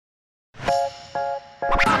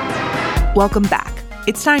Welcome back.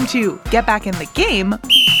 It's time to get back in the game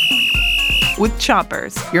with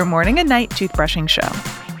Chompers, your morning and night toothbrushing show.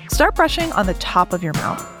 Start brushing on the top of your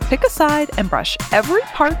mouth. Pick a side and brush every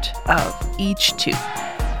part of each tooth.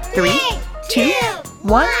 3, 2,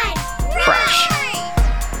 1, brush.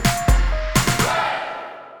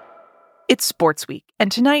 It's sports week,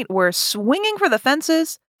 and tonight we're swinging for the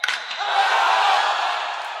fences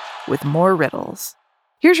with more riddles.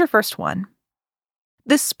 Here's your first one.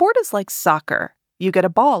 This sport is like soccer. You get a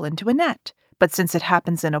ball into a net, but since it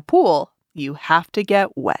happens in a pool, you have to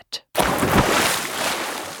get wet.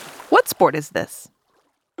 What sport is this?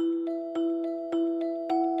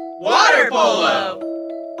 Water polo!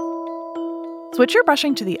 Switch your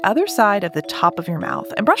brushing to the other side of the top of your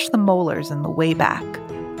mouth and brush the molars in the way back.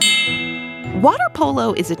 Water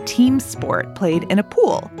polo is a team sport played in a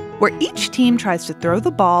pool, where each team tries to throw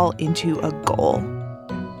the ball into a goal.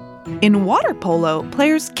 In water polo,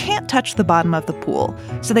 players can't touch the bottom of the pool,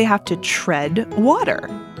 so they have to tread water.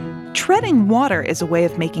 Treading water is a way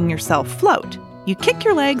of making yourself float. You kick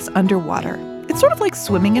your legs underwater. It's sort of like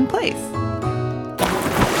swimming in place.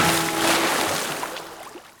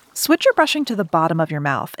 Switch your brushing to the bottom of your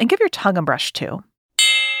mouth and give your tongue a brush too.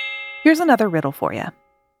 Here's another riddle for you.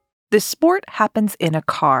 This sport happens in a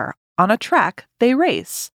car. On a track, they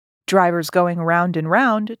race. Drivers going round and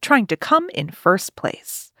round, trying to come in first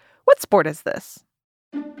place. What sport is this?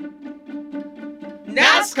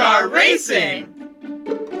 NASCAR racing!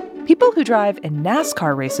 People who drive in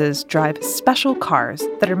NASCAR races drive special cars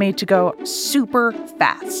that are made to go super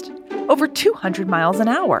fast, over 200 miles an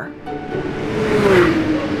hour.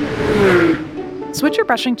 Switch your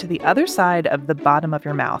brushing to the other side of the bottom of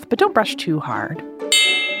your mouth, but don't brush too hard.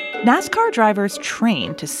 NASCAR drivers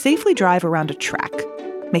train to safely drive around a track,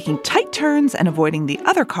 making tight turns and avoiding the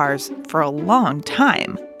other cars for a long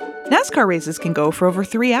time. NASCAR races can go for over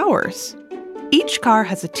 3 hours. Each car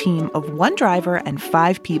has a team of 1 driver and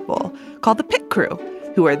 5 people, called the pit crew,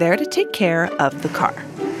 who are there to take care of the car.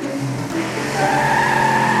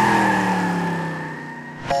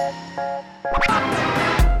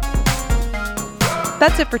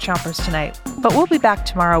 That's it for Chompers tonight, but we'll be back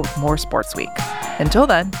tomorrow with more Sports Week. Until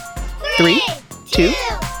then, 3, 2,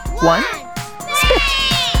 1, spit!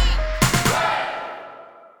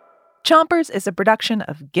 Chompers is a production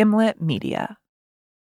of Gimlet Media.